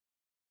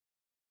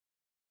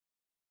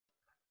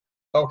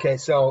Okay,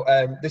 so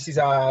this is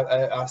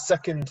our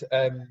second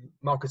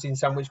marketing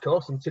sandwich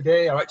course, and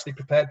today I actually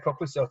prepared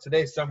properly. So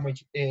today's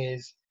sandwich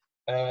is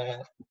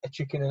a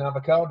chicken and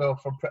avocado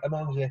from Pret a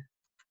Manger.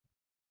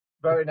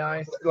 Very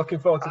nice. Looking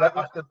forward to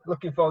that.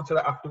 Looking forward to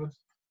that afterwards.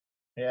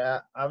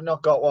 Yeah, I've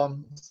not got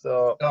one,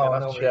 so I'll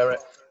have to share it.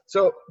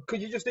 So, could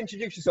you just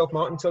introduce yourself,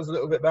 Martin? Tell us a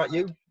little bit about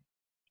you.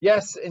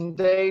 Yes,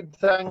 indeed.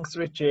 Thanks,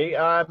 Richie.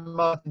 I'm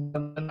Martin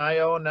and I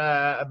own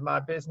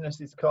my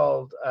business is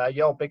called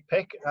Your Big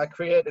Pick. I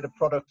created a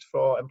product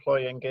for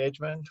employee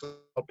engagement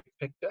called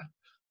Big Picture,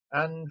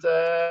 and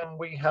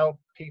we help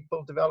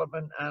people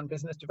development and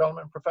business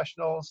development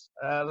professionals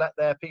let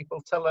their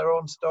people tell their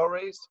own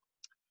stories.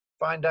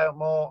 Find out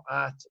more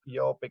at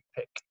Your Big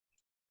Pick.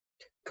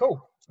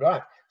 Cool.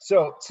 Right.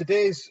 So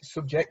today's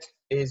subject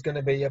is going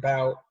to be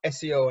about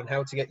SEO and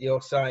how to get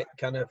your site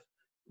kind of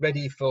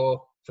ready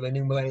for the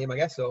new millennium, I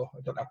guess, or I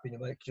don't have to be new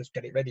millennium, just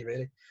get it ready,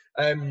 really.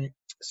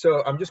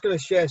 So I'm just going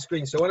to share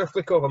screen. So when I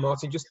flick over,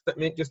 Martin, just let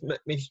me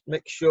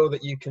make sure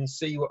that you can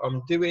see what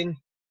I'm doing.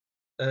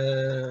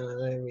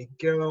 There we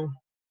go.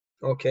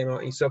 Okay,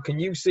 Martin. So can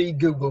you see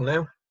Google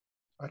now?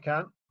 I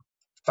can.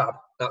 Fab.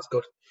 That's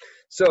good.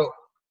 So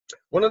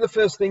one of the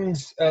first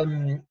things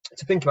to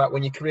think about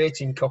when you're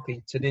creating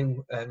copy to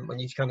do when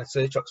you're kind of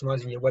search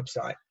optimizing your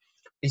website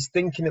is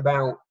thinking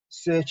about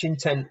search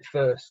intent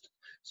first.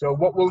 So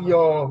what will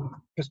your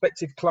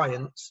prospective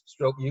clients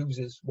stroke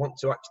users want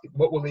to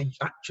what will they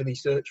actually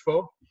search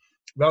for,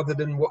 rather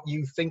than what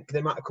you think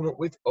they might have come up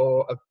with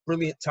or a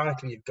brilliant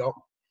title you've got,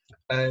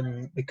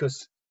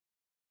 because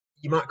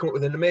you might come up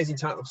with an amazing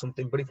title of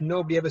something, but if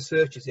nobody ever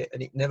searches it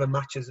and it never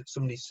matches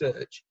somebody's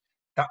search,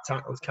 that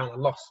title is kind of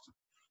lost.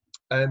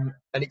 And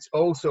it's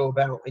also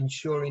about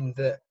ensuring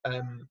that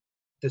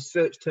the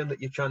search term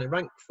that you're trying to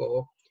rank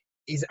for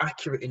is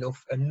accurate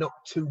enough and not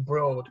too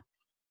broad.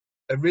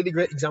 A really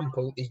great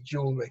example is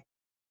jewelry.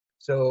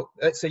 So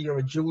let's say you're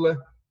a jeweler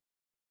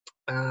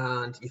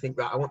and you think,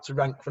 right, I want to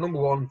rank for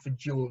 #1 for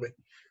jewelry.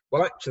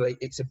 Well, actually,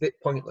 it's a bit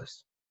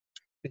pointless,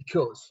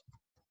 because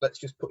let's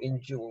just put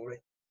in jewelry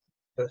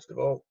first of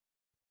all.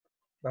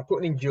 By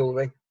putting in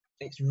jewelry,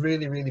 it's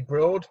really, really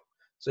broad.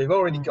 So you've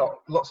already got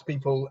lots of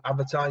people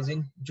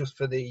advertising just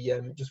for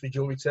the just for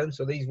jewelry terms.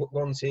 So these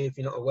ones here, if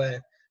you're not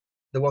aware,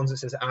 the ones that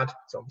says ad,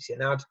 it's obviously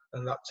an ad,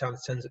 and that kind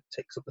of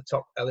takes up the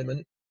top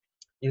element.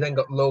 You then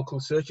got local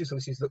searches, so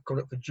this is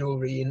coming up for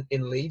jewelry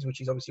in Leeds, which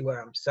is obviously where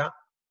I'm sat.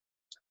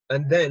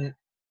 And then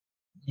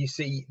you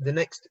see the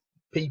next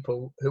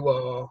people who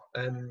are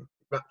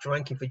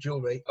ranking for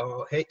jewelry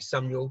are H.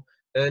 Samuel,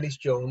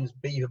 Ernest Jones,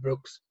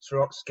 Beaverbrooks,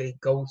 Swarovski,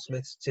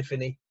 Goldsmiths,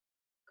 Tiffany,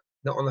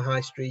 Not on the High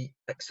Street,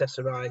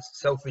 Accessorize,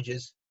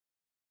 Selfridges,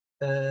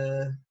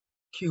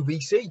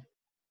 QVC,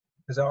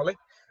 bizarrely.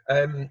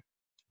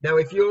 Now,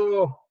 if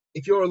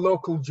you're a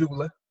local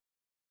jeweler,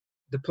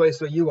 the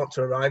place where you want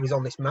to arrive is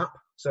on this map.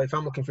 So if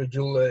I'm looking for a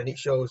jeweler and it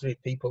shows me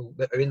people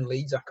that are in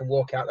Leeds, I can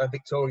walk out there.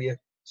 Victoria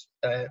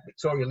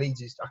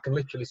Leeds is, I can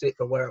literally see it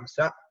from where I'm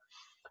sat.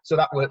 So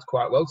that works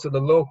quite well. So the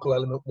local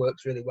element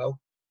works really well.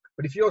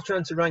 But if you're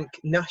trying to rank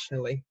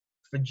nationally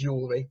for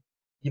jewelry,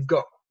 you've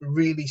got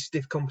really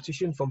stiff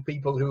competition from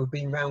people who have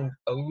been around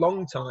a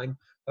long time,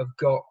 have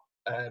got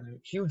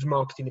huge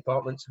marketing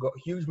departments, have got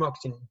huge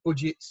marketing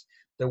budgets.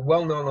 They're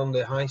well known on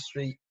the high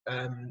street.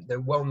 They're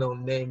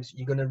well-known names.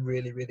 You're going to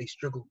really, really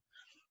struggle.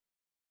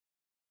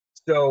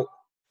 So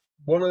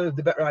one of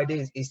the better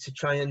ideas is to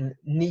try and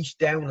niche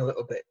down a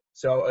little bit.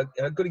 So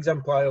a good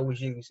example I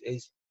always use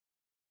is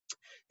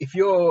if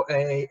you're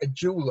a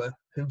jeweler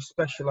who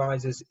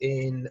specializes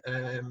in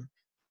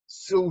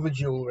silver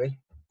jewelry.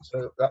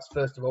 So that's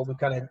first of all,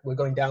 we're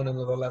going down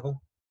another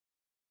level.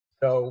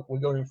 So we're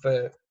going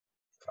for,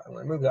 I'm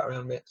going to move that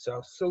around a bit.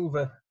 So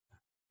silver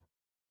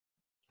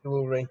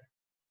jewelry.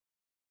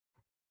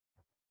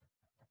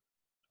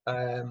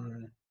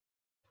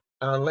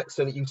 And let's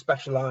say that you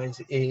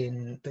specialize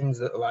in things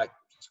that are like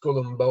skull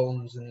and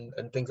bones and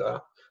things like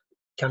that,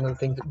 kind of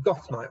things that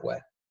goths might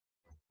wear.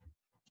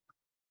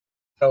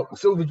 So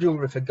silver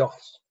jewelry for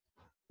goths.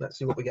 Let's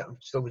see what we get on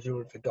silver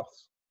jewelry for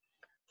goths.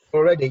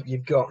 Already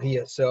you've got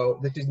here,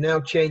 so this is now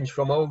changed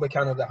from all the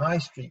kind of the high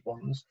street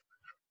ones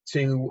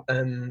to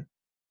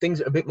things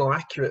that are a bit more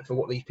accurate for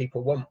what these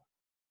people want.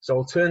 So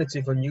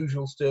alternative,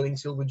 unusual sterling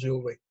silver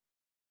jewelry,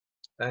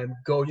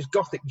 gorgeous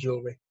gothic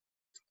jewelry,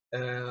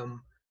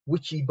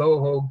 witchy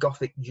boho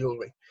gothic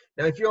jewelry.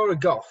 Now, if you're a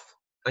goth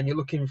and you're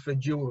looking for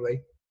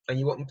jewelry and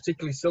you want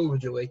particularly silver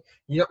jewelry,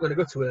 you're not going to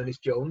go to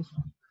Ernest Jones,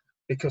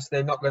 because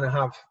they're not going to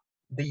have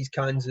these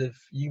kinds of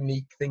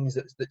unique things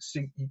that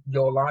suit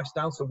your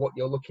lifestyle, so what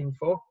you're looking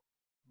for.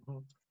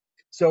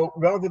 So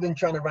rather than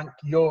trying to rank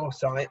your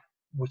site,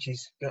 which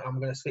is, I'm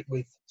going to stick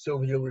with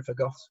silver jewelry for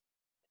goths,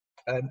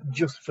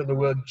 just for the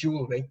word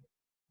jewelry,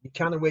 you're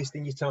kind of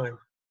wasting your time,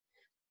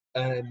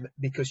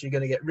 because you're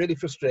going to get really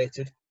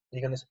frustrated. You're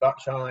going to start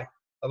trying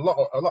a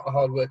lot of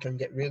hard work and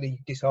get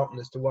really disheartened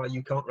as to why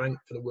you can't rank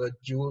for the word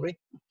jewelry.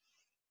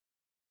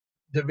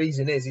 The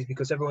reason is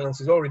because everyone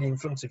else is already in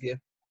front of you,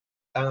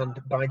 and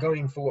by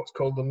going for what's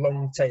called the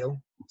long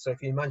tail. So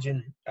if you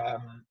imagine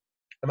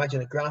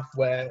imagine a graph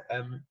where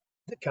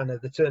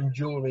the term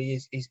jewelry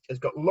has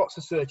got lots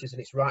of searches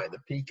and it's right at the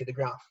peak of the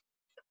graph.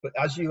 But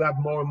as you add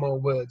more and more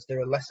words, there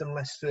are less and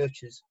less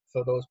searches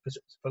for those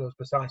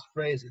precise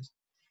phrases.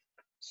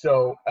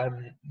 So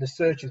the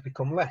searches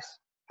become less.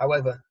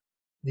 However,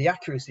 the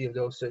accuracy of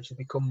those searches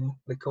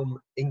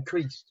become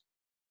increased.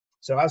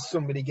 So as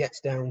somebody gets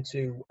down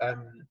to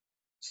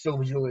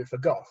silver jewelry for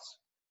goths,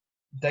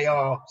 they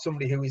are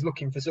somebody who is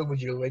looking for silver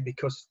jewelry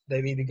because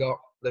they're either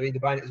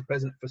buying it as a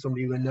present for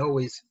somebody who they know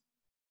is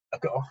a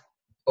goth,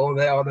 or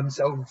they are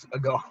themselves a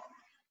goth.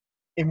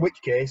 In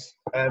which case,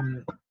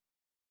 the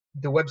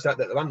website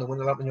that they land on, when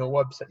they land on your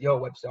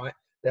website,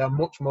 they are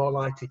much more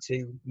likely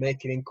to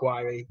make an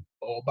inquiry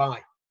or buy.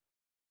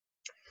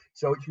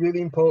 So it's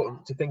really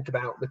important to think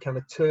about the kind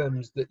of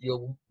terms that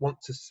you'll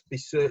want to be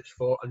searched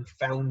for and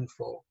found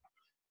for.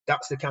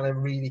 That's the kind of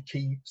really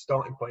key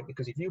starting point,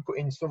 because if you put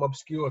in some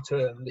obscure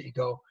term that you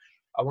go,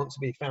 I want to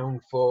be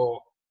found for,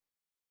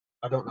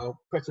 I don't know,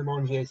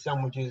 pret-a-manger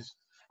sandwiches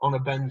on a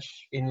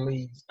bench in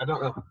Leeds, I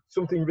don't know,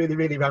 something really,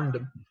 really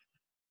random,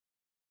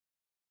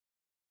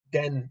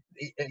 then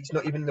it's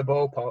not even in the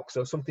ballpark.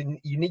 So something,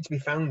 you need to be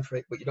found for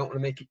it, but you don't want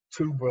to make it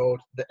too broad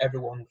that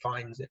everyone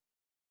finds it.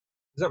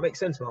 Does that make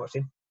sense,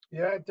 Martin?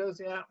 Yeah, it does,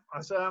 yeah.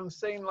 So I'm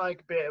seeing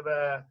like a bit of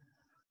a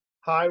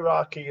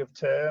hierarchy of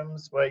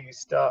terms where you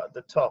start at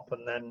the top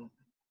and then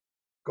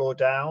go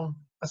down.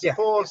 I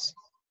suppose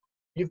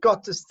you've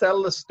got to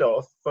sell the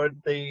stuff for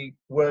the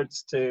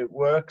words to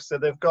work, so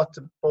they've got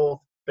to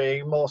both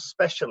be more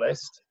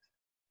specialist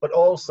but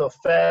also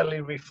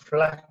fairly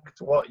reflect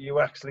what you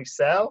actually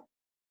sell.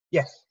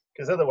 Yes.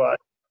 Because otherwise,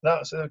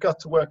 so they've got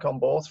to work on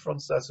both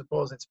fronts. I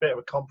suppose it's a bit of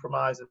a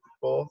compromise of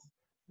both.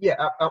 Yeah,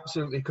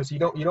 absolutely. Because you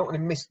don't want to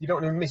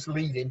be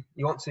misleading.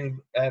 You want to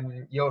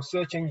your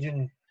search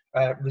engine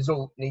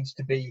result needs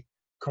to be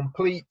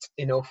complete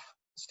enough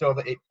so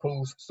that it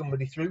pulls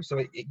somebody through, so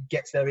it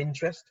gets their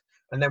interest,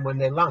 and then when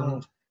they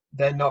land,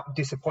 they're not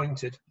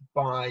disappointed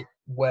by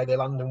where they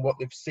land and what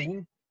they've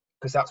seen,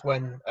 because that's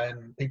when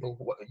people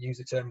use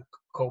a term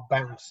called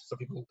bounce. So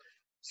people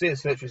see a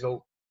search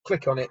result,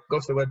 click on it, go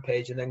to the web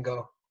page, and then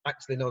go,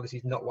 actually, no, this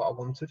is not what I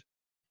wanted.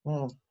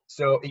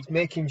 So it's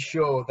making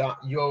sure that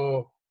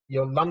your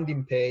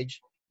landing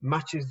page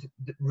matches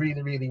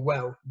really, really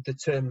well the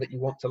term that you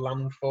want to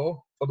land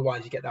for.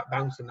 Otherwise, you get that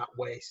bounce and that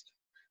waste,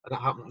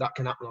 and that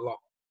can happen a lot.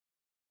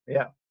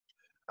 Yeah.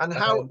 And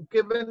how,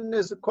 given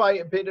there's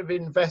quite a bit of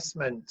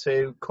investment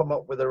to come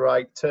up with the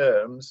right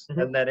terms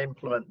and then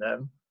implement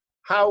them,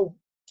 how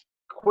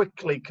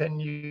quickly can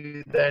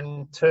you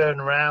then turn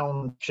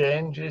around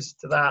changes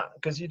to that?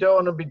 Because you don't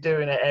want to be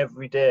doing it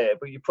every day,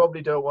 but you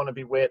probably don't want to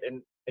be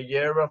waiting a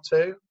year or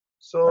two.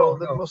 So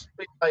there must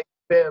be like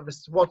a bit of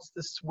what's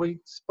the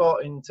sweet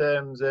spot in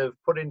terms of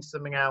putting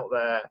something out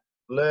there,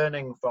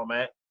 learning from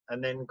it,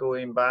 and then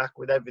going back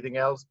with everything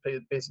else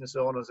business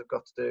owners have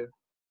got to do?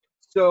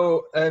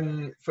 So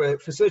for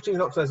Search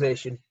Engine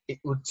Optimization, it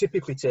would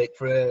typically take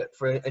for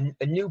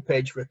a new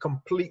page, for a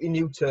completely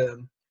new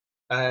term,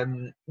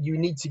 you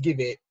need to give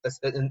it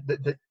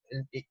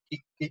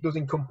it does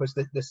encompass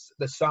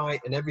the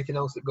site and everything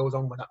else that goes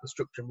on with that, the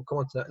structure, and we'll come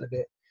on to that in a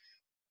bit.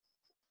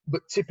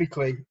 But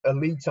typically, a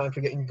lead time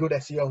for getting good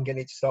SEO and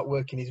getting it to start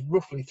working is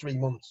roughly 3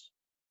 months.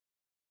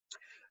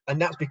 And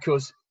that's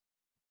because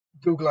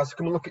Google has to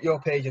come and look at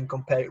your page and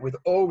compare it with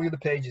all the other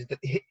pages that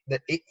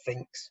it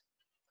thinks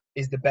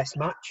is the best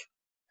match.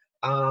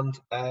 And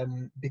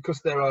because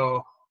there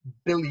are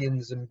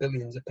billions and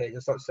billions of pages,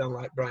 I start to sound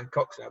like Brian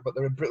Cox now, but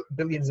there are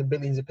billions and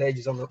billions of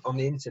pages on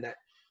the internet,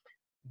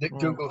 that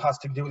Google has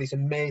to do this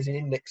amazing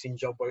indexing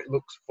job where it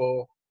looks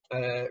for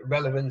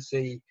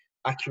relevancy,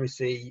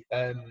 accuracy,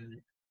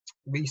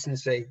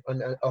 recency,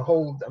 and a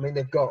whole, I mean,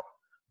 they've got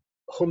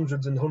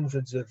hundreds and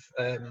hundreds of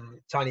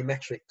tiny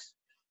metrics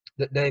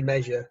that they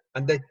measure,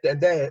 and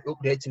they're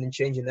updating and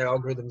changing their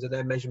algorithms and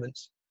their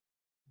measurements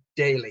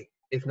daily,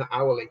 if not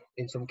hourly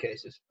in some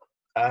cases.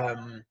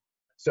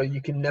 So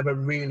you can never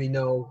really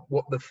know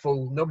what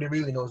nobody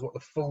really knows what the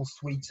full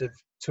suite of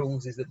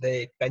tools is that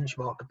they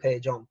benchmark a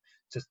page on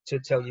to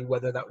tell you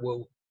whether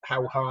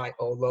how high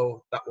or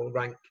low that will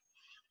rank.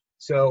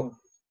 So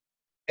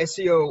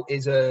SEO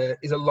is a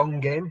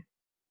long game.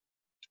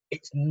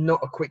 It's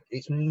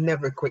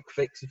never a quick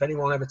fix. If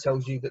anyone ever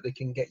tells you that they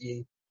can get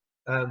you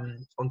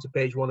onto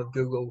page 1 of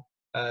Google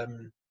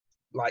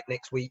like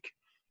next week,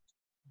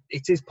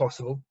 it is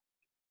possible.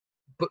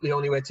 But the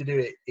only way to do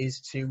it is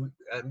to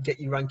get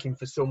you ranking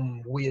for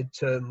some weird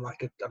term,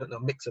 like I don't know,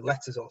 mix of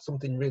letters or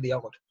something really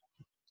odd.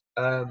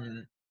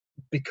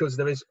 Because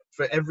there is,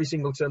 for every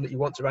single term that you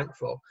want to rank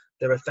for,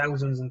 there are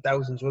thousands and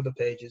thousands of other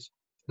pages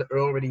that are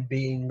already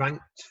being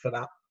ranked for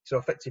that. So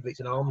effectively, it's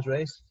an arms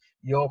race.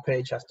 Your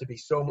page has to be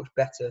so much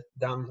better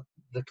than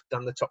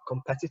the top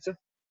competitor.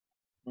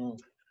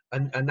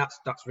 And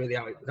that's really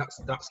how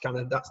that's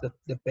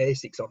the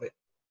basics of it.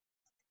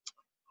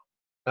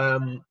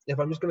 If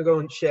I'm just going to go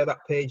and share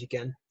that page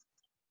again.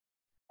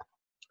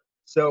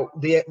 So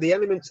the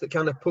elements that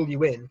kind of pull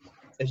you in,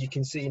 as you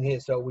can see in here.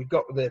 So we've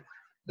got the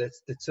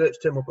search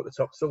term up at the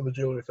top. Silver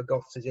jewelry for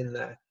goths is in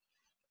there.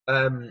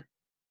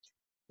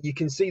 You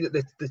can see that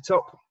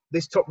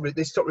this top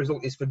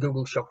result is for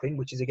Google Shopping,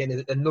 which is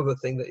again another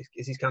thing that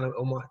is kind of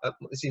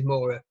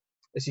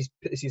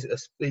these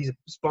are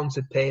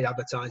sponsored paid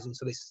advertising.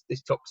 So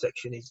this top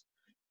section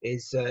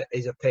is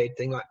a paid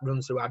thing, like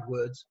runs through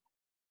AdWords.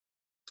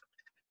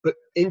 But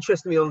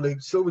interestingly, on the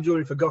silver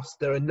jewelry for goths,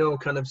 there are no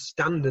kind of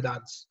standard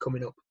ads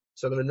coming up.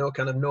 So there are no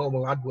kind of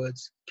normal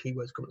AdWords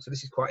keywords coming up. So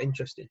this is quite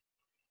interesting.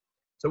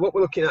 So what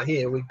we're looking at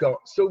here, we've got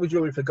silver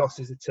jewelry for goths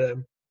is the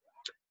term.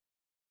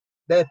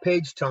 Their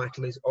page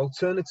title is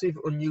Alternative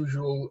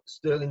Unusual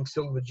Sterling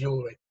Silver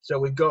Jewelry. So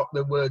we've got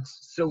the words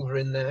silver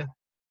in there,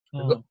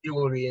 we've got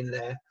jewelry in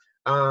there,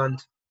 and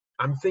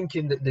I'm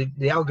thinking that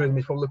the algorithm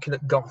is probably looking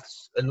at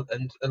goths and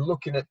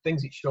looking at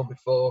things it's shown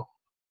before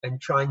and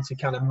trying to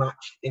kind of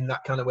match in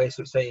that kind of way.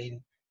 So it's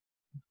saying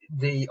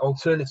the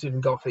alternative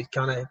and goth is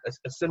kind of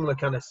a similar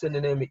kind of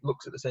synonym. It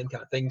looks at the same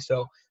kind of thing.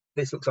 So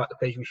this looks like the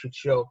page we should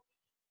show.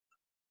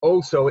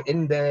 Also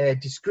in their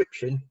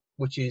description,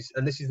 which is,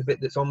 and this is the bit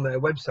that's on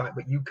their website,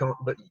 but you can't,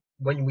 but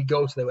when we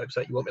go to their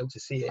website, you won't be able to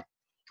see it.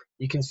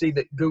 You can see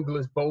that Google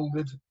has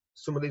bolded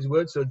some of these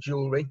words. So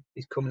jewelry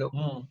is coming up.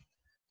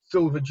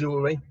 Silver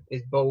jewelry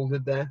is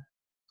bolded there.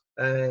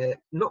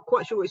 Not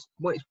quite sure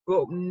what it's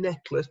brought up,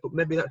 necklace, but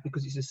maybe that's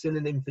because it's a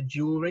synonym for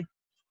jewelry.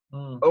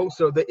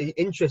 Also,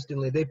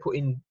 interestingly, they put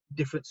in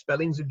different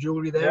spellings of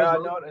jewelry there. Yeah, as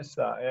well. I noticed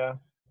that. Yeah.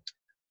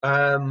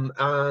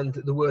 And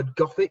the word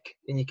gothic,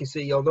 and you can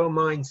see, although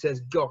mine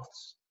says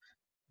goths,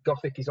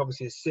 gothic is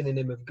obviously a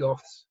synonym of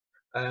goths,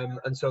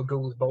 and so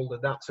Google's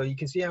bolded that. So you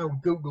can see how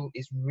Google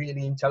is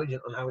really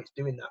intelligent on how it's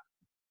doing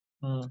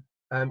that.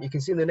 You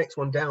can see in the next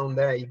one down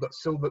there, you've got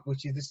silver,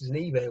 this is an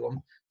eBay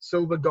one,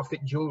 silver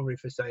gothic jewelry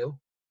for sale.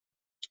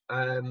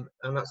 And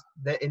that's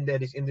in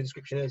the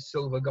description is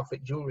silver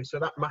gothic jewelry. So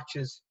that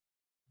matches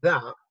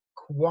that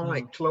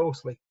quite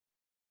closely.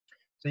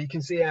 So you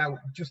can see how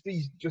just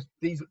these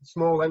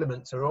small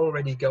elements are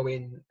already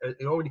coming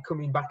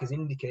back as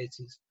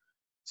indicators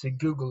to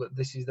Google that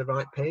this is the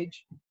right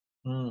page.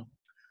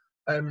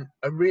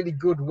 A really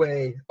good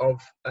way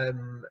of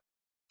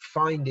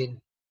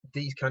finding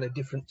these kind of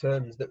different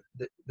terms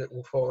that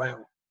will fall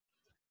out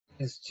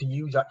is to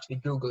use actually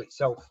Google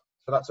itself.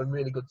 So that's a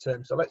really good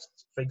term. So let's,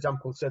 for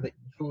example, say that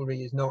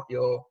jewelry is not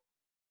your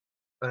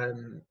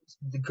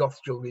the goth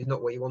jewelry is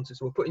not what you wanted.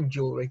 So we'll put in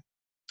jewelry,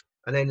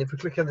 and then if we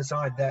click on the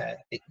side there,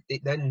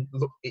 it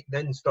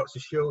then starts to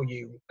show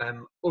you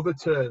other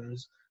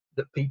terms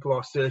that people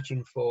are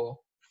searching for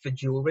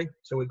jewelry.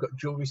 So we've got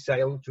jewelry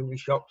sale, jewelry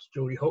shops,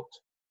 jewelry hut,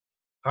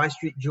 high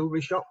street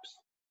jewelry shops.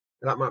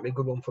 That might be a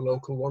good one for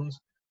local ones.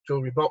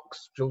 Jewelry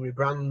box, jewelry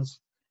brands,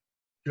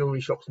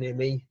 jewelry shops near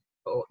me,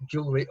 or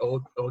jewelry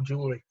or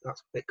jewelry.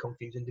 That's a bit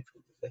confusing,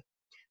 difficult to say.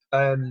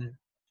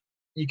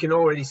 You can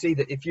already see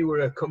that if you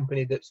were a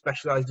company that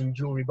specialised in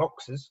jewelry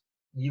boxes,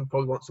 you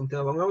probably want something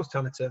along those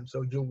kind of terms.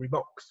 So jewelry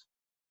box.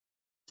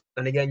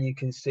 And again, you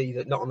can see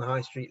that Not on the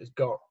High Street has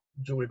got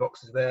jewelry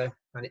boxes there,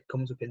 and it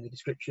comes up in the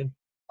description.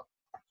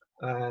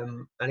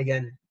 And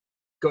again,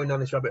 going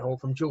down this rabbit hole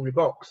from jewelry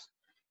box,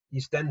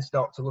 you then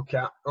start to look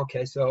at,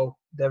 okay, so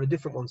they're a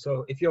different one.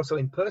 So if you're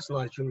selling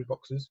personalized jewelry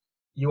boxes,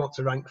 you want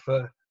to rank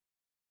for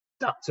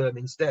that term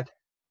instead.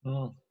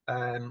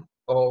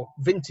 Or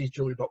vintage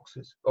jewelry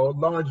boxes, or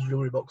large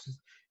jewelry boxes.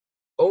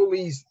 All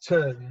these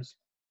terms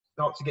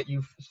start to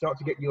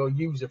get your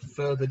user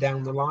further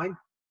down the line,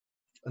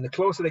 and the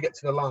closer they get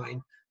to the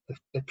line,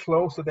 the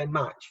closer they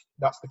match.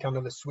 That's the kind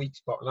of the sweet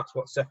spot, and that's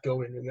what Seth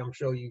Godin, I'm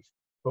sure you've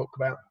spoke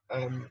about,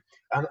 and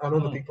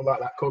other people like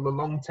that, called the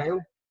long tail.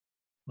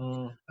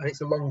 And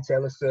it's a long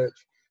tail of search.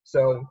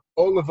 So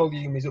all the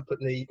volume is up at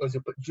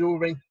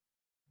jewelry.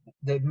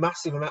 The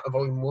massive amount of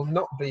volume will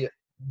not be at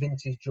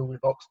vintage jewelry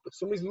box, but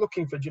somebody's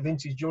looking for a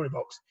vintage jewelry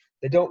box.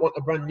 They don't want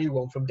a brand new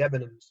one from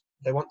Debenhams.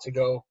 They want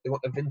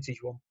a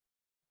vintage one.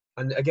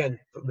 And again,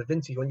 from the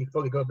vintage one, you can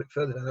probably go a bit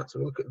further than that. So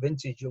we look at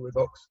vintage jewelry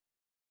box.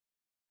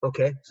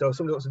 Okay, so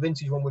somebody wants a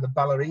vintage one with a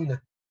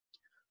ballerina.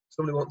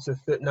 Somebody wants a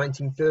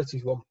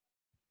 1930s one,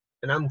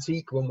 an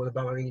antique one with a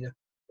ballerina,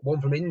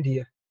 one from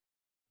India,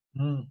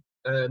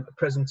 a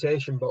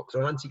presentation box,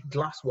 or an antique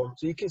glass one.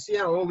 So you can see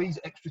how all these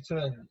extra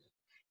terms,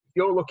 if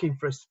you're looking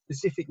for a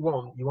specific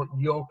one, you want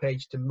your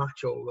page to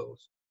match all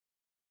those.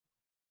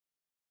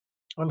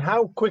 And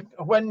how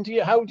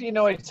do you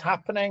know it's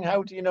happening?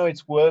 How do you know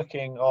it's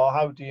working? Or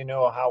how do you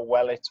know how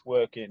well it's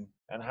working?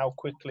 And how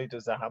quickly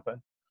does that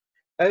happen?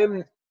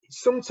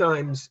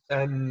 Sometimes,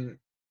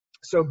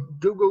 so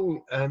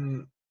Google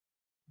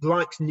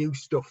likes new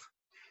stuff.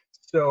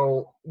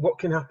 So what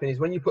can happen is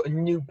when you put a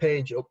new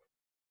page up,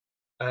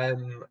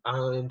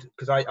 and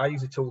because I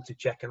use a tool to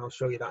check, and I'll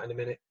show you that in a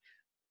minute.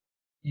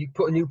 You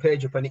put a new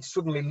page up and it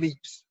suddenly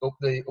leaps up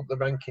the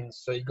rankings.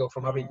 So you go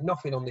from having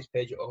nothing on this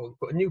page at all, you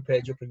put a new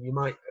page up, and you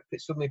might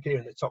suddenly appear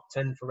in the top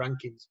 10 for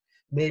rankings,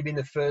 maybe in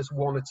the first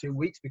 1 or 2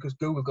 weeks, because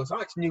Google goes,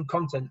 it's new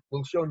content,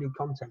 we'll show new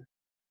content.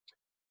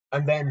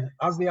 And then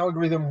as the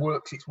algorithm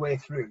works its way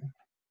through,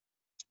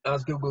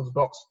 as Google's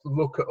bots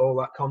look at all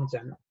that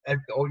content,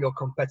 all your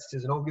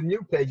competitors and all the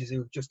new pages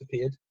who've just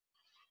appeared,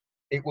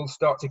 it will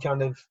start to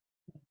kind of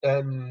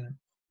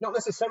not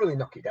necessarily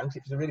knock it down, because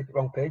if it's a really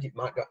wrong page, it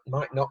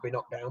might not be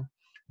knocked down,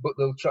 but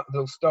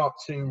they'll start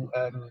to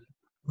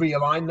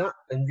realign that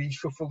and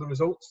reshuffle the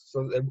results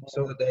so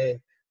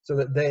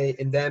that they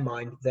in their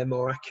mind they're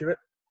more accurate.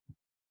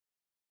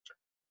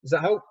 Does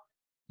that help?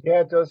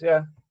 Yeah, it does.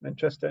 Yeah,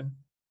 interesting.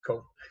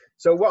 Cool.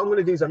 So what I'm going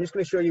to do is I'm just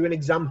going to show you an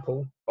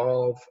example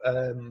of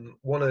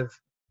one of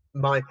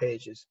my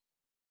pages.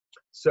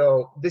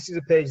 So this is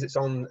a page that's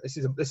on, this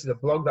is a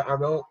blog that I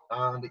wrote,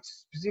 and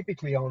it's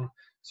specifically on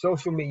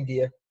social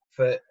media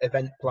for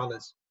event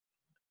planners.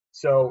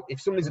 So if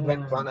somebody's an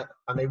event planner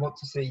and they want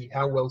to see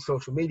how well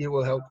social media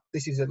will help,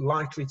 this is a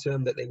likely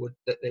term that they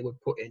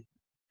would put in.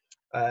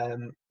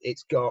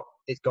 It's got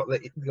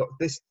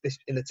this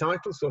in the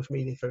title, social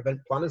media for event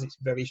planners. It's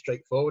very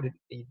straightforward.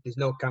 There's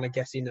no kind of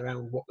guessing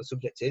around what the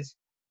subject is.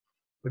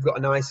 We've got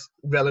a nice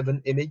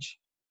relevant image.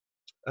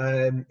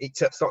 It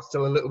starts to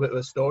tell a little bit of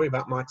a story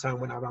about my time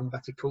when I ran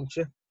Better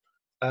Culture,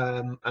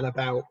 and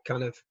about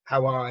kind of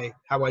how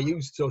I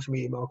used social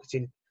media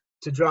marketing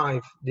to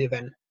drive the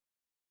event.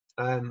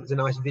 There's a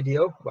nice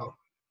video. Well,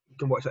 you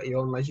can watch that at your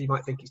own leisure. You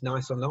might think it's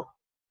nice or not.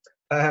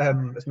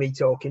 That's me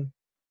talking.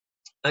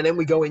 And then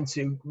we go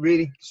into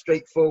really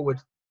straightforward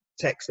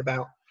text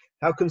about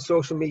how can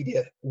social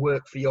media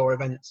work for your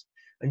events.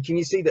 And can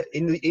you see that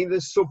in the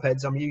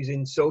subheads, I'm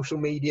using social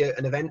media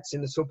and events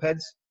in the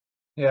subheads?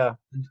 Yeah.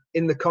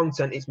 In the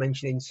content, it's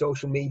mentioning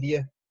social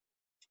media,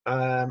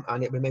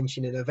 and it'll be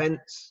mentioning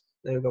events.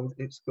 There we go.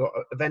 It's got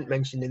event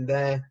mentioned in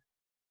there,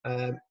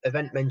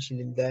 event mentioned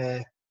in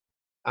there,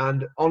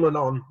 and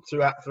on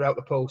throughout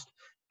the post.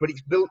 But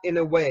it's built in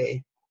a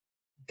way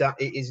that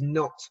it is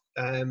not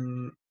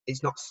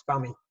it's not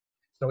spammy.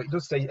 So it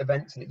does say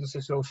events and it does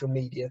say social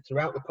media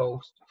throughout the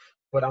post,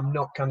 but I'm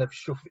not kind of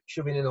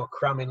shoving in or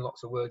cramming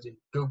lots of words in.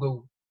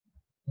 Google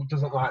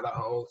doesn't like that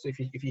at all. So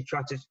if you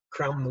try to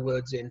cram the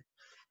words in,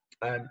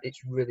 it's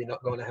really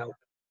not going to help.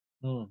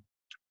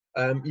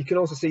 You can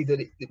also see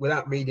that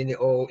without reading it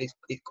all,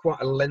 it's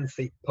quite a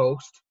lengthy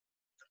post,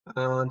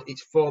 and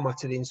it's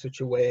formatted in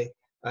such a way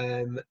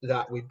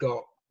that we've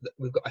got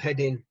a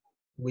heading,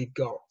 we've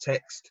got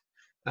text,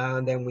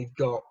 and then we've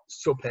got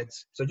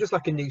subheads. So just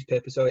like a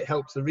newspaper, so it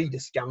helps the reader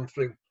scan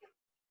through.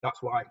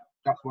 That's why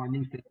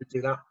newspapers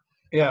do that.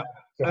 Yeah.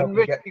 To And help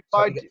you get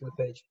to the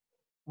page.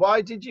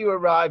 Why did you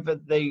arrive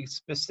at the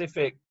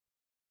specific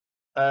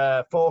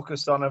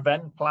focus on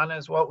event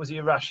planners? What was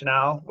your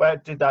rationale? Where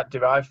did that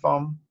derive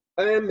from?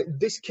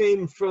 This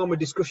came from a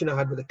discussion I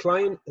had with a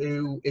client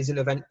who is an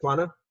event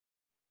planner,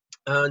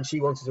 and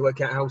she wanted to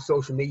work out how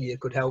social media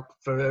could help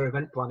for her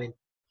event planning.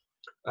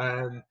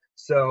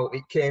 So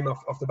it came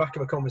off the back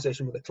of a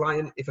conversation with a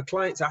client. If a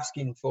client's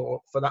asking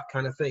for that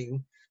kind of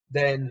thing,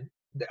 then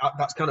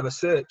that's kind of a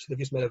search. They've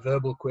just made a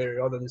verbal query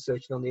rather than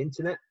searching on the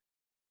internet.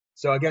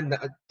 So again,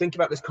 think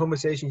about these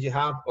conversations you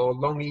have, or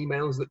long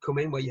emails that come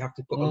in where you have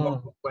to put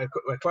where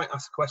a client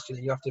asks a question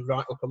and you have to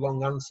write up a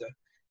long answer.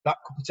 That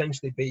could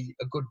potentially be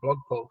a good blog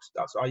post.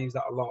 I use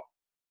that a lot.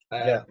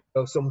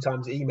 So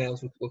sometimes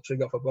emails will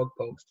trigger off a blog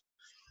post.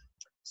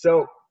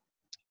 So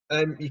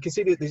you can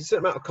see that there's a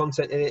certain amount of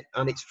content in it,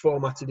 and it's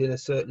formatted in a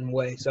certain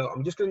way. So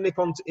I'm just going to nip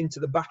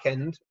into the back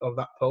end of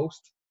that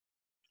post,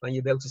 and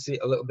you'll be able to see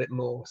it a little bit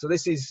more. So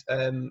this is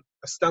a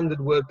standard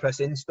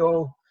WordPress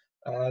install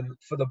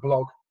for the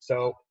blog.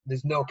 So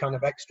there's no kind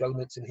of extra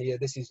elements in here.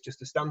 This is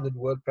just a standard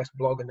WordPress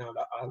blog, and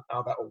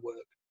how that will work.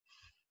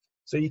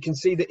 So you can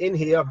see that in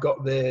here I've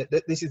got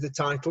this is the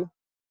title,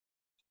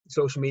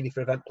 social media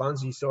for event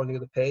plans, you saw on the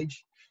other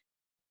page.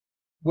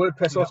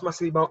 WordPress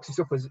automatically marks this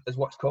up as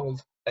what's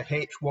called a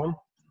H1,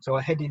 so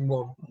a heading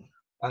 1.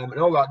 And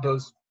all that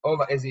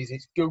is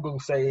it's Google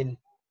saying,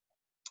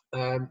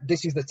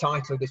 this is the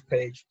title of this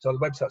page. So the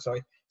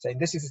website, saying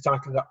this is the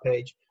title of that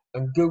page.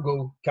 And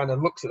Google kind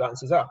of looks at that and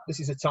says, this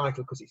is a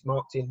title because it's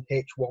marked in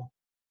H1.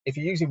 If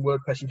you're using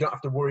WordPress, you don't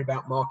have to worry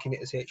about marking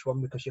it as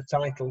H1, because your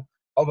title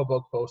of a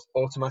blog post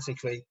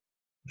automatically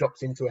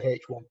drops into a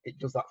H1. It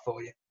does that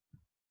for you.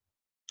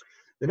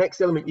 The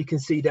next element you can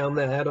see down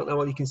there, I don't know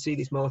whether you can see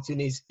this, Martin,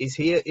 this is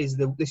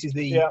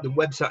the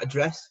website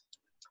address.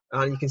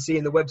 And you can see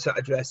in the website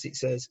address, it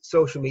says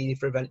social media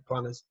for event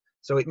planners.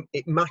 So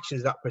it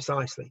matches that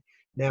precisely.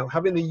 Now,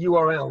 having the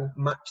URL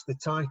match the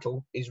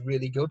title is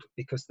really good,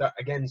 because that,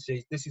 again,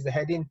 says this is the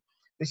heading.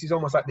 This is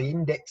almost like the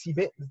indexy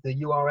bit,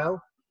 the URL.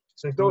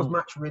 So if those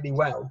match really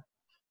well,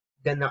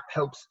 then that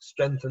helps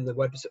strengthen the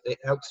website. It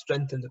helps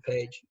strengthen the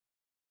page.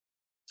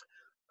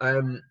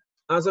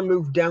 As I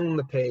move down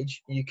the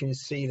page, you can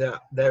see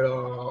that there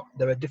are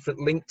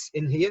different links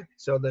in here.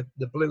 So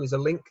the blue is a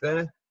link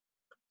there.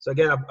 So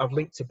again, I've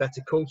linked to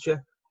Better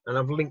Culture, and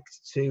I've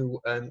linked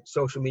to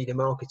social media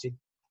marketing.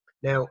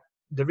 Now,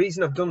 the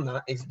reason I've done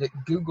that is that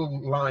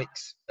Google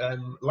likes,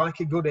 like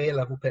a good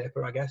A-level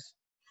paper, I guess,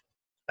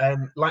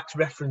 likes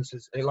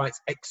references. It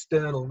likes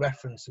external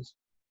references.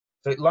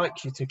 So it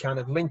likes you to kind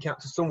of link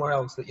out to somewhere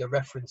else that you're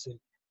referencing.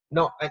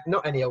 Not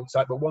any old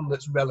site, but one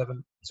that's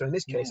relevant. So in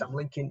this case, I'm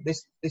linking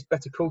this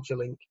Better Culture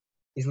link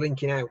is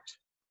linking out.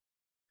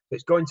 So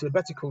it's going to the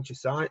Better Culture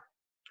site.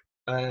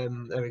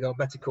 There we go,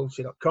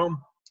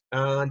 betterculture.com.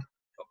 And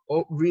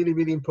really,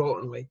 really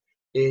importantly,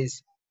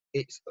 is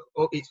it's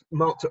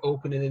marked to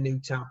open in a new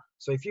tab.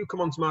 So if you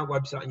come onto my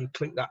website and you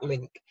click that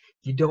link,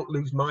 you don't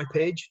lose my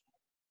page.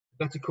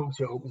 Better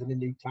Culture opens in a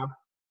new tab.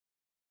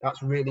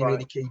 That's really,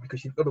 really key,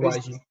 because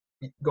otherwise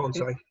you go on.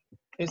 Sorry.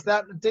 Is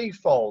that the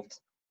default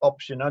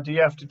option, or do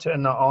you have to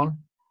turn that on?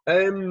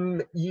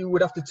 You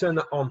would have to turn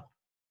that on.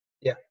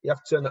 Yeah, you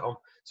have to turn that on.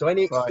 So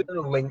any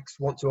external links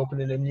want to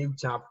open in a new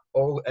tab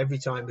every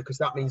time, because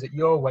that means that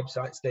your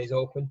website stays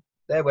open,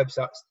 their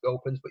website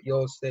opens, but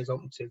yours stays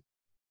open too.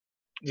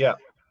 Yeah.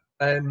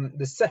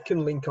 The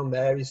second link on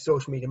there is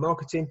social media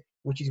marketing,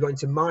 which is going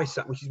to my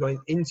site, which is going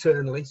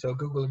internally. So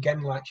Google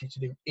again likes you to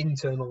do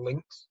internal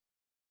links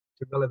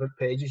to relevant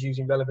pages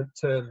using relevant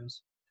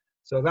terms.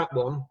 So that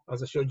one,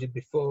 as I showed you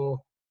before,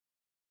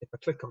 if I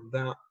click on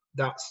that,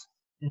 that's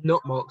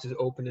not marked as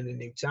open in a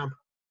new tab.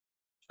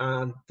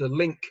 And the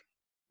link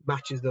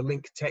matches the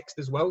link text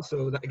as well.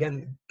 So that,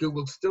 again,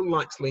 Google still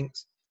likes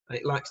links, and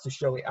it likes to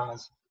show it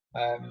as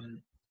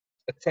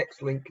a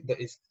text link that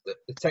is the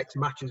text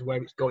matches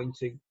where it's going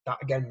to. That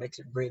again makes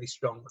it really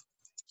strong.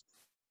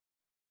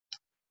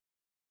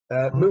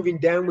 Moving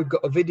down, we've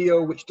got a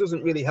video, which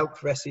doesn't really help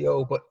for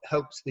SEO, but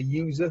helps the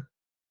user,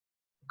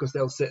 because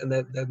they'll sit and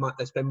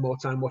they spend more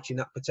time watching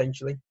that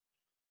potentially.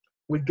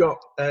 We've got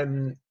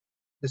the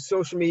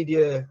social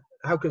media.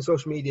 How can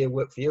social media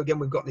work for you? Again,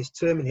 we've got this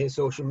term in here,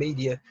 social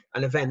media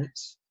and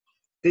events.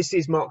 This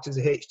is marked as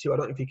a H2. I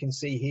don't know if you can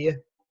see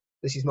here.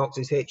 This is marked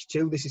as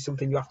H2. This is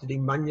something you have to do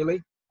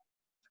manually.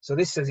 So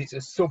this says it's a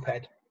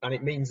subhead, and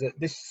it means that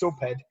this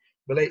subhead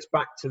relates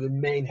back to the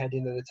main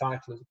heading of the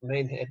title,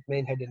 main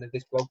heading of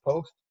this blog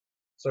post.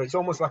 So it's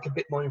almost like a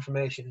bit more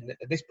information.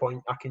 At this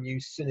point, I can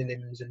use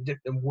synonyms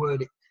and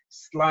word it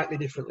slightly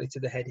differently to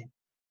the heading.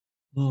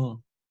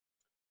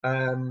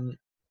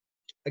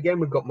 Again,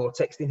 we've got more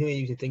text in here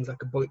using things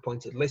like a bullet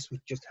pointed list,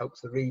 which just helps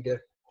the reader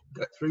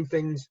get through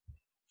things.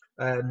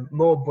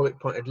 More bullet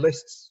pointed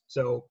lists.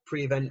 So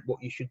pre-event,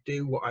 what you should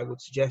do, what I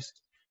would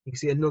suggest. You can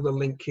see another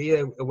link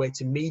here, away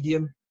to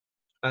Medium.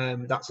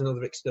 That's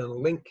another external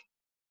link.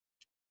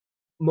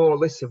 More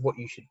lists of what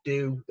you should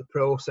do, the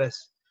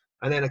process,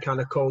 and then a kind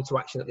of call to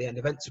action at the end.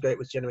 Events are great,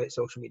 which generate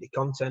social media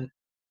content.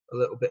 A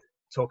little bit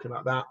talking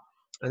about that.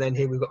 And then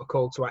here we've got a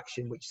call to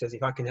action, which says,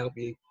 if I can help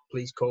you,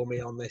 please call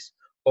me on this,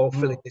 or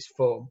fill in this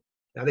form.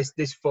 Now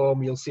this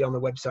form you'll see on the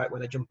website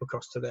when I jump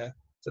across to there.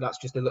 So that's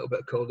just a little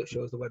bit of code that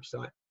shows the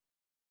website.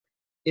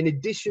 In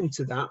addition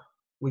to that,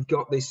 we've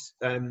got this,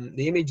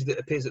 the image that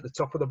appears at the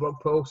top of the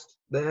blog post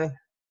there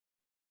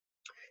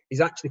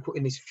is actually put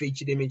in this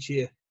featured image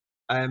here.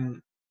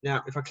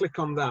 Now, if I click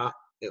on that,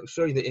 it'll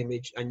show you the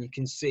image, and you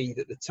can see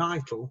that the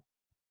title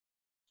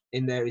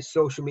in there is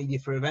social media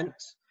for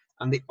events,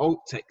 and the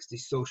alt text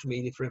is social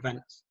media for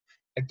events.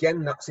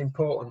 Again, that's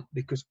important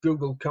because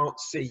Google can't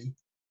see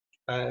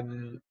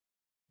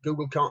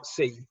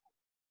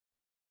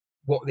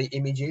what the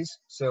image is.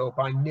 So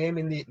by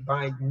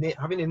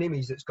having an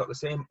image that's got the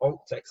same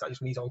alt text, that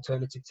just means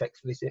alternative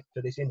text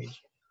for this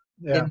image.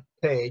 In the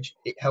page,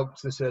 it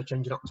helps the search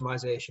engine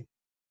optimization.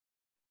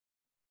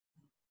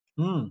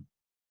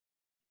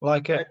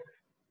 Like it.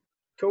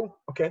 Cool.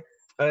 Okay.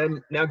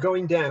 Now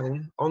going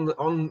down on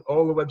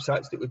all the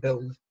websites that we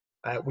build,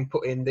 we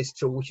put in this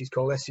tool which is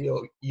called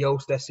SEO,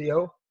 Yoast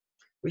SEO,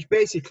 which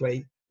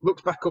basically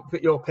looks back up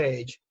at your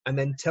page and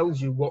then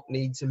tells you what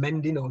needs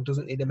amending or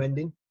doesn't need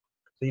amending.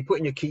 So you put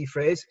in your key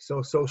phrase,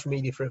 so social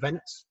media for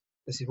events.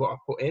 This is what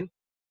I've put in,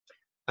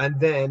 and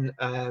then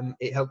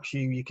it helps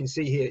you. You can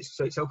see here,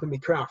 so it's helping me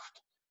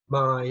craft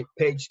my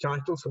page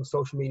title. So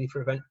social media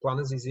for event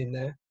planners is in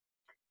there.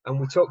 And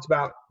we talked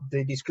about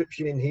the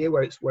description in here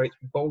where it's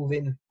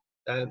bolding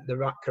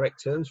the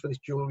correct terms for this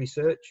jewelry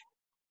search.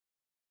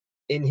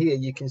 In here,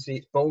 you can see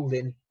it's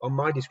bolding on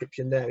my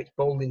description there. It's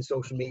bolding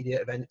social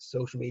media events,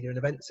 social media and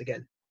events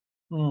again.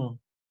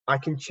 I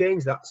can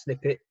change that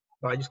snippet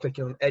by just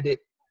clicking on edit,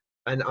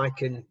 and I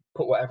can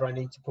put whatever I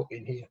need to put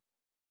in here.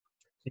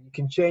 So you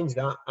can change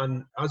that,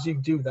 and as you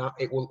do that,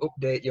 it will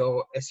update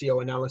your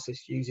SEO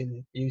analysis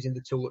using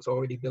the tool that's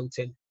already built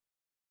in.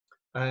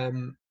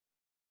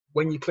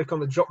 When you click on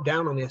the drop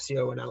down on the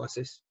SEO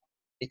analysis,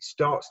 it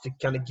starts to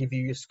kind of give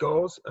you your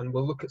scores, and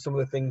we'll look at some of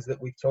the things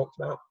that we've talked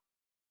about.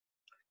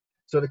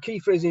 So the key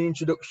phrase in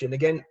introduction,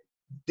 again,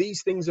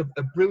 these things are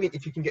brilliant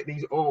if you can get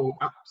these all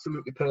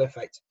absolutely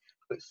perfect,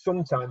 but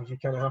sometimes you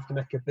kind of have to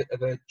make a bit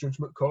of a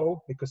judgment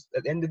call, because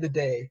at the end of the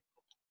day,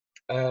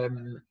 a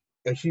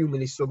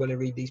human is still going to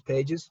read these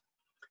pages.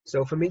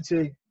 So for me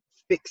to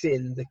fix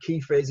in the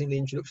key phrase in the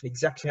introduction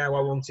exactly how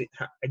I want it,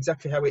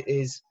 exactly how it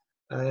is,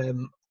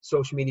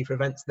 social media for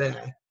events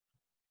there,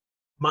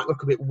 might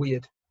look a bit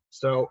weird.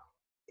 So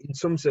in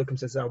some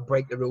circumstances, I'll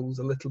break the rules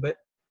a little bit.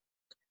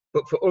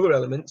 But for other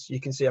elements,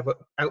 you can see I've got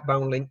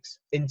outbound links,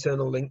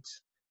 internal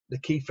links. The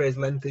key phrase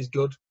length is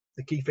good.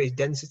 The key phrase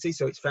density,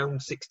 so it's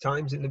found 6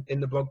 times in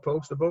the blog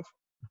post above.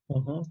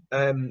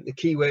 The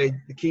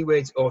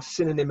keywords or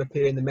synonym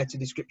appear in the meta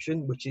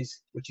description, which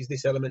is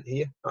this element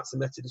here. That's the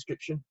meta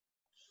description.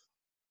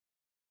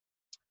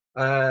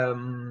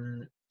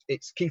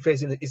 Its key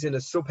phrase is in a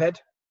subhead,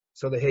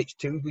 so the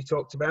H2 we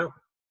talked about.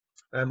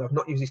 I've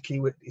not used his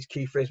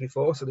key phrase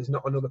before, so there's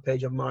not another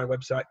page on my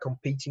website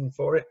competing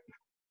for it.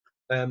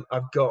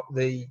 I've got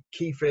the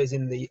key phrase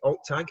in the alt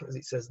tag, as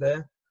it says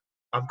there.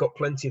 I've got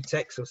plenty of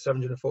text, so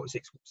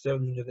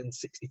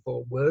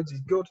 764 words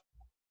is good.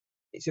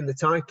 It's in the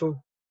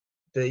title.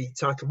 The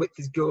title width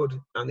is good,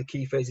 and the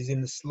key phrase is in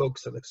the slug.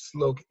 So the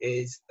slug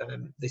is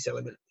this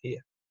element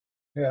here.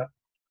 Yeah.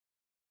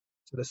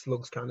 So the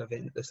slug's kind of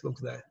in, the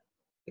slug's there.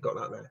 They got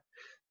that there.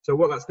 So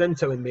what that's then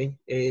telling me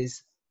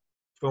is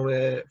from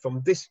the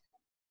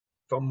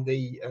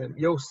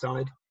Yoast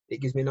side, it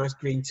gives me a nice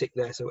green tick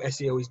there. So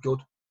SEO is good.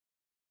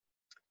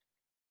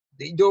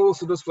 It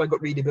also does flag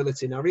up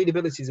readability. Now,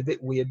 readability is a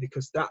bit weird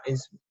because that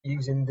is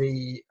using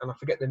and I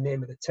forget the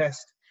name of the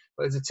test,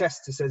 but there's a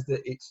test that says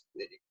that it's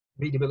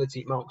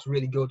readability marks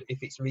really good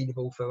if it's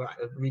readable for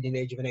a reading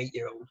age of an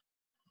 8-year-old.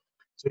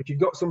 So if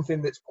you've got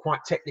something that's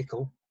quite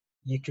technical,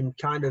 you can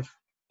kind of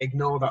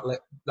ignore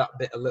that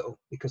bit a little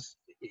because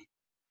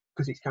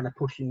it's kind of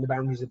pushing the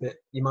boundaries a bit.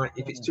 You might,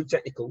 if it's too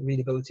technical,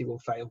 readability will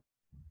fail.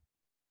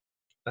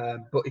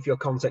 But if your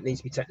content needs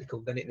to be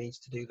technical, then it needs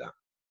to do that.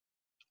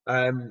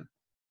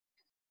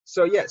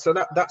 So yeah, so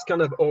that's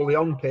kind of all the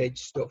on-page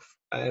stuff.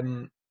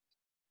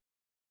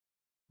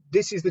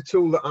 This is the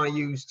tool that I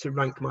use to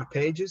rank my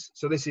pages.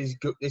 So this is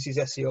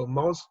SEO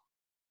Moz,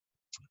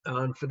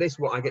 and for this,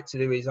 what I get to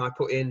do is I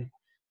put in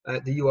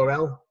the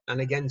URL and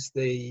against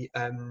the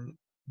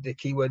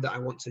keyword that I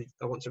want to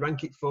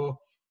rank it for,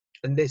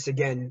 and this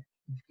again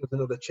does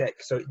another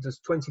check. So it does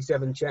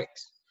 27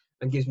 checks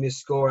and gives me a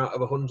score out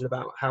of 100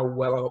 about how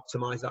well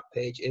optimized that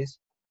page is,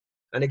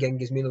 and again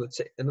gives me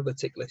another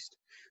tick list.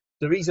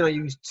 The reason I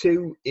use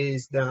 2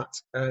 is that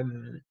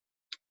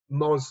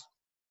Moz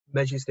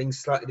measures things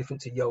slightly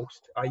different to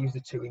Yoast. I use the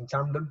 2 in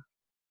tandem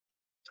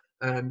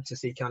to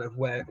see kind of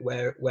how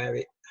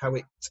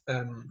it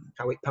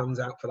pans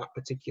out for that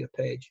particular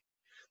page.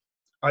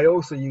 I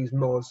also use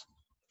Moz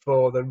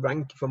for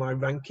my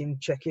ranking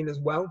checking as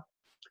well.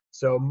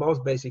 So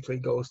Moz basically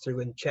goes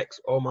through and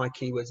checks all my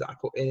keywords that I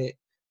put in it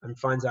and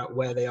finds out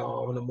where they are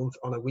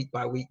on a week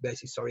by week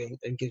basis,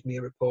 and gives me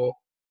a report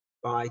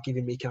by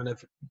giving me kind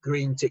of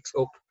green ticks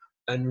up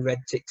and red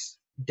ticks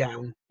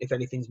down if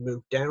anything's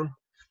moved down.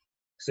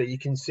 So you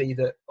can see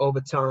that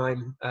over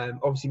time,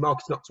 obviously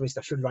Marketing Optimist,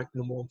 I should rank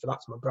number 1 for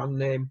that's my brand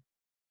name.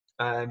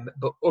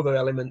 But other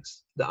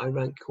elements that I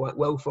rank quite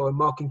well for,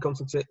 marketing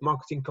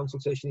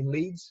consultation in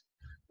leads,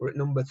 we're at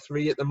number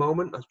 3 at the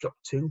moment. That's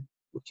dropped 2,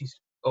 which is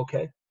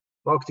okay.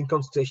 Marketing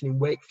consultation in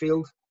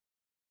Wakefield,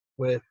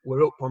 we're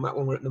up on that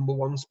one. We're at number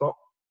 1 spot.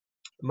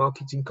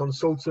 Marketing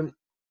consultant,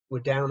 we're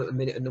down at the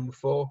minute at number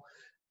 4.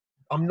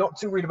 I'm not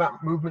too worried about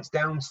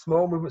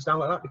small movements down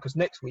like that, because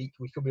next week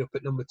we could be up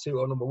at number 2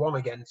 or number 1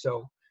 again.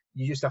 So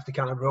you just have to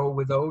kind of roll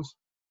with those.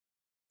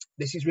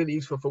 This is really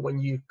useful for when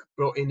you've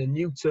brought in a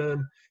new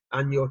term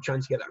and you're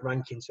trying to get that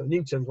ranking. So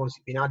new terms, once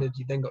it's been added,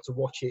 you've then got to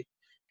watch it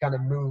kind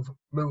of move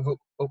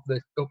up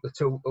the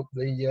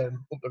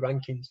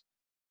rankings.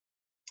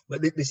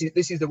 But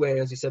this is the way,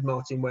 as you said,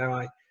 Martin, where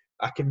I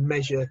can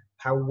measure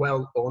how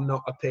well or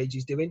not a page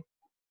is doing.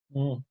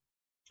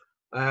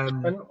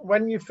 And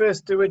when you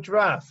first do a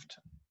draft,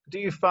 do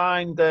you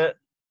find that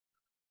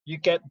you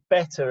get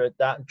better at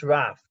that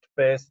draft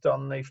based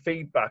on the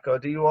feedback, or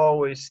do you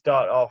always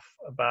start off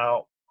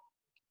about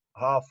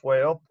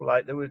halfway up?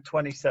 Like there were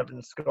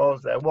 27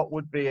 scores there. What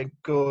would be a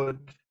good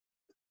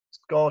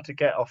score to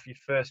get off your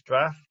first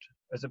draft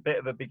as a bit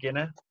of a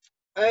beginner?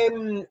 I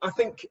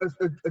think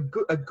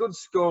a good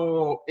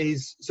score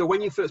is, so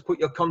when you first put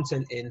your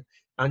content in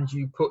and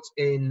you put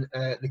in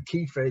the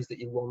key phrase that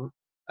you want,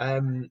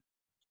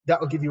 that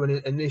will give you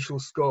an initial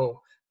score,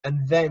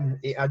 and then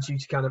it adds you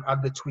to kind of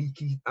add the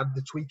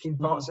tweaking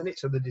parts in it,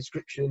 so the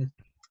description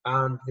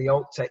and the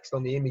alt text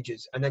on the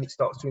images, and then it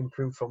starts to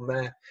improve from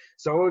there.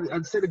 So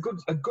I'd say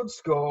a good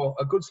score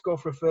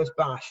for a first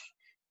bash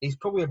is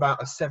probably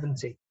about a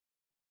 70.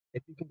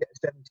 If you can get a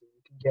 70,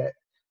 you can get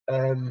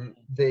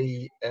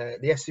the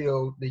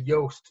SEO, the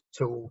Yoast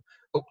tool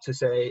up to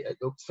say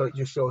so it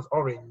just shows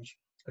orange,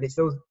 and it's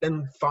those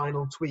then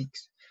final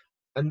tweaks.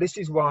 And this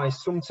is why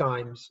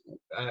sometimes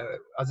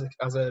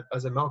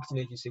as a marketing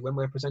agency, when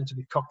we're presented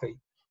with copy,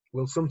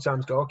 we'll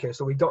sometimes go, okay,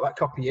 so we got that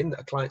copy in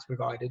that a client's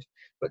provided,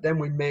 but then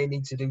we may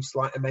need to do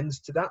slight amends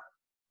to that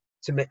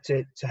to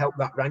help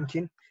that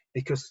ranking,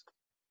 because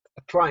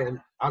a client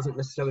hasn't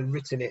necessarily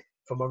written it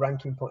from a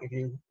ranking point of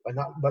view,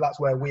 but that's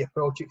where we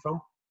approach it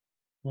from.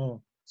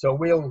 So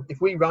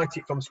if we write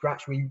it from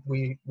scratch, we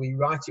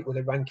write it with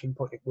a ranking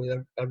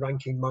a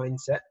ranking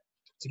mindset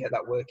to get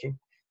that working.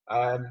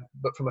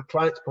 But from a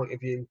client's point of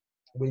view,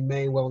 we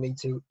may well need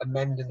to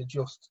amend and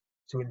adjust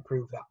to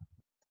improve that.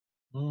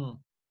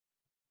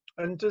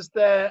 And does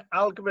their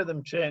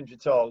algorithm change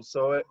at all?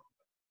 So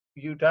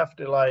you'd have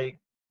to like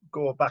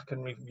go back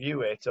and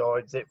review it, or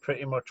is it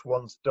pretty much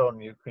once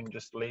done, you can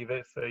just leave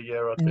it for a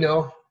year or 2?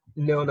 No.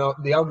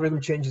 The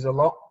algorithm changes a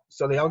lot.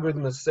 So the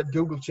algorithm, as I said,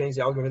 Google changed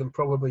the algorithm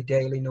probably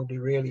daily. Nobody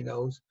really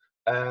knows.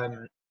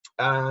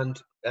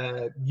 and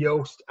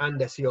Yoast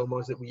and SEO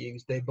mods that we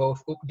use, they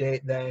both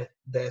update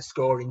their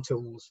scoring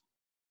tools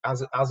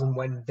as and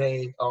when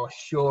they are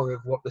sure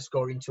of what the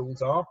scoring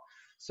tools are.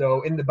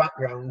 So in the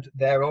background,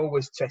 they're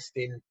always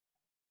testing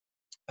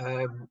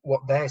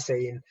what they're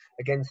saying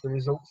against the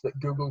results that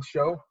Google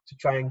show to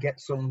try and get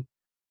some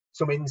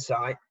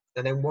insight.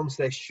 And then once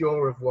they're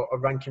sure of what a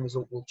ranking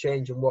result will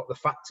change and what the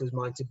factors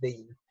might have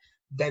been,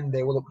 then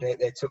they will update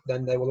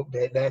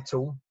their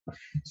tool.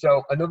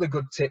 So another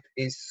good tip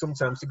is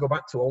sometimes to go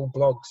back to old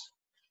blogs.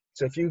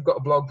 So if you've got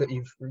a blog that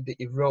you've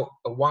wrote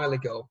a while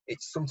ago,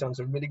 it's sometimes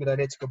a really good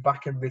idea to go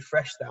back and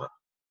refresh that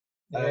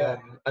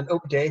and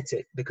update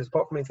it, because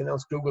apart from anything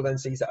else, Google then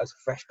sees that as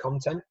fresh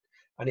content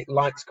and it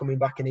likes coming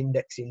back and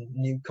indexing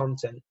new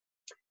content.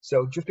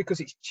 So just because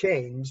it's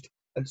changed,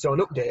 and so an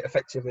update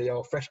effectively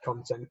or fresh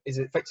content is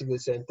effectively the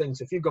same thing.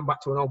 So if you've gone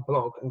back to an old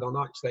blog and gone,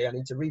 actually, I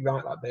need to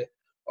rewrite that bit,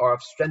 or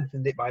I've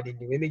strengthened it by adding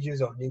new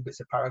images or new bits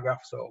of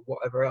paragraphs or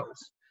whatever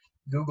else,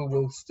 Google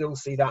will still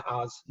see that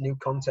as new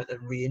content and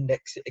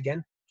re-index it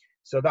again.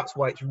 So that's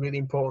why it's really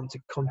important to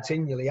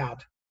continually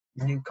add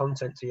new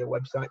content to your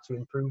website to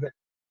improve it.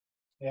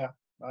 Yeah,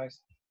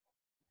 nice.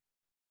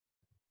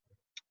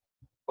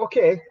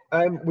 Okay,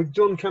 we've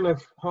done kind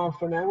of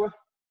half an hour.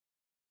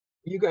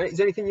 Is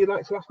there anything you'd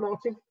like to ask,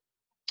 Martin?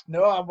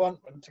 No, I want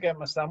to get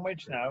my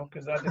sandwich now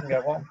because I didn't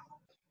get one.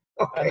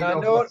 Okay,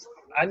 and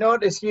I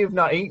noticed you've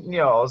not eaten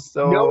yours.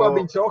 So no, I've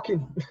been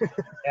talking.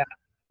 Yeah,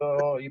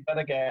 so you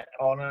better get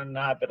on, and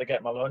I better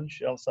get my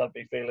lunch, else I'll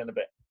be feeling a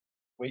bit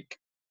weak.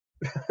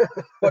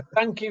 But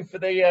thank you for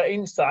the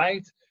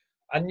insight.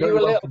 I knew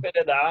a little bit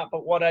of that,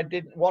 but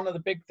one of the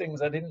big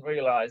things I didn't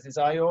realize is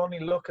I only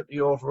look at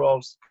the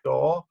overall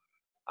score.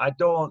 I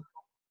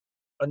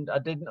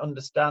didn't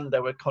understand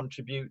there were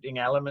contributing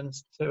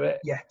elements to it.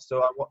 Yeah.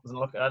 So I wasn't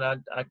looking,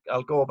 and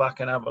I'll go back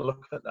and have a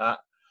look at that.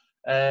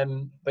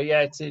 But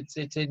yeah,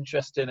 it's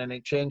interesting, and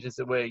it changes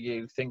the way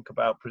you think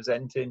about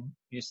presenting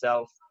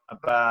yourself,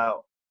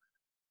 about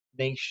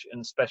niche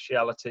and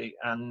speciality.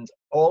 And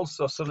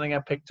also something I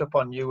picked up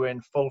on, you were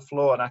in Full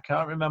Flow, and I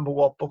can't remember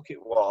what book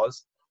it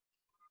was,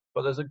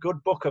 but there's a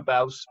good book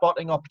about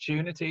spotting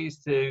opportunities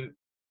to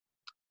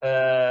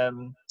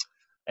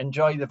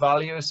enjoy the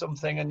value of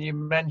something. And you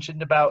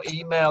mentioned about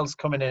emails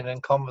coming in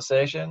and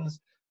conversations.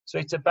 So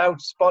it's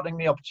about spotting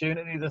the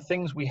opportunity, the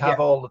things we have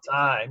all the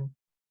time,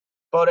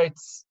 but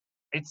it's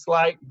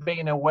like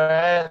being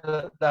aware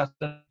that that's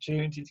an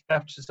opportunity to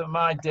capture. So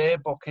my day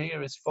book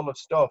here is full of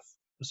stuff.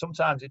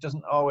 Sometimes it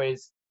doesn't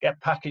always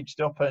get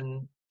packaged up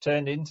and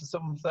turned into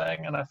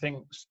something. And I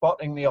think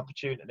spotting the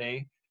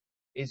opportunity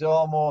is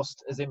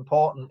almost as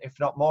important, if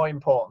not more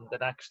important,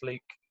 than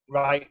actually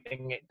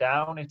writing it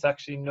down. It's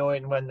actually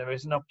knowing when there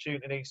is an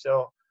opportunity.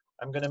 So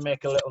I'm going to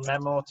make a little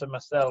memo to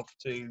myself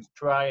to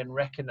try and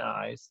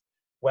recognize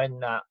when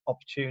that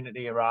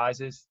opportunity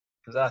arises,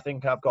 because I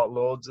think I've got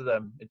loads of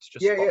them. It's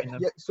just spotting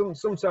them.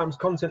 Sometimes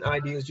content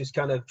ideas just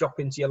kind of drop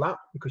into your lap,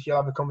 because you'll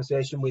have a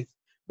conversation with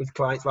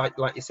clients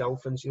like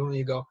yourself, and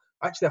you go,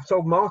 actually, I've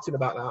told Martin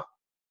about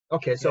that.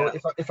 Okay, so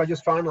if I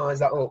just finalize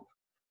that up,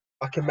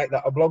 I can make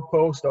that a blog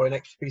post or an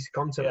extra piece of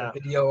content, a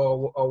video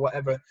or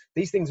whatever.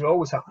 These things are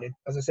always happening.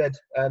 As I said,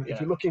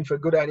 if you're looking for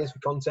good ideas for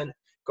content,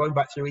 going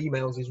back to your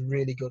emails is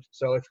really good.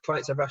 So if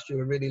clients have asked you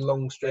a really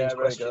long, strange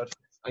question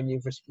and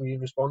you've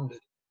responded,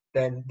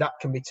 then that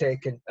can be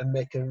taken and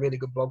make a really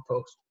good blog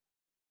post.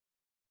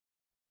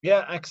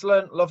 Yeah,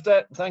 excellent. Loved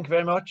it. Thank you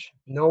very much.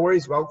 No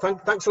worries. Well,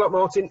 thanks a lot,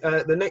 Martin.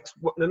 The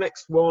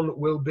next one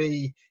will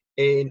be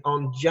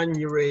on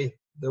January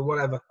the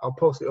whatever. I'll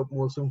post it up and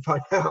we'll soon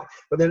find out.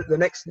 But then the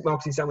next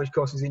marketing sandwich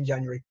course is in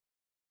January.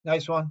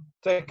 Nice one.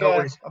 Take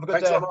care. Have a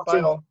good day.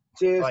 Bye all.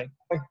 Cheers. Bye.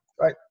 Bye.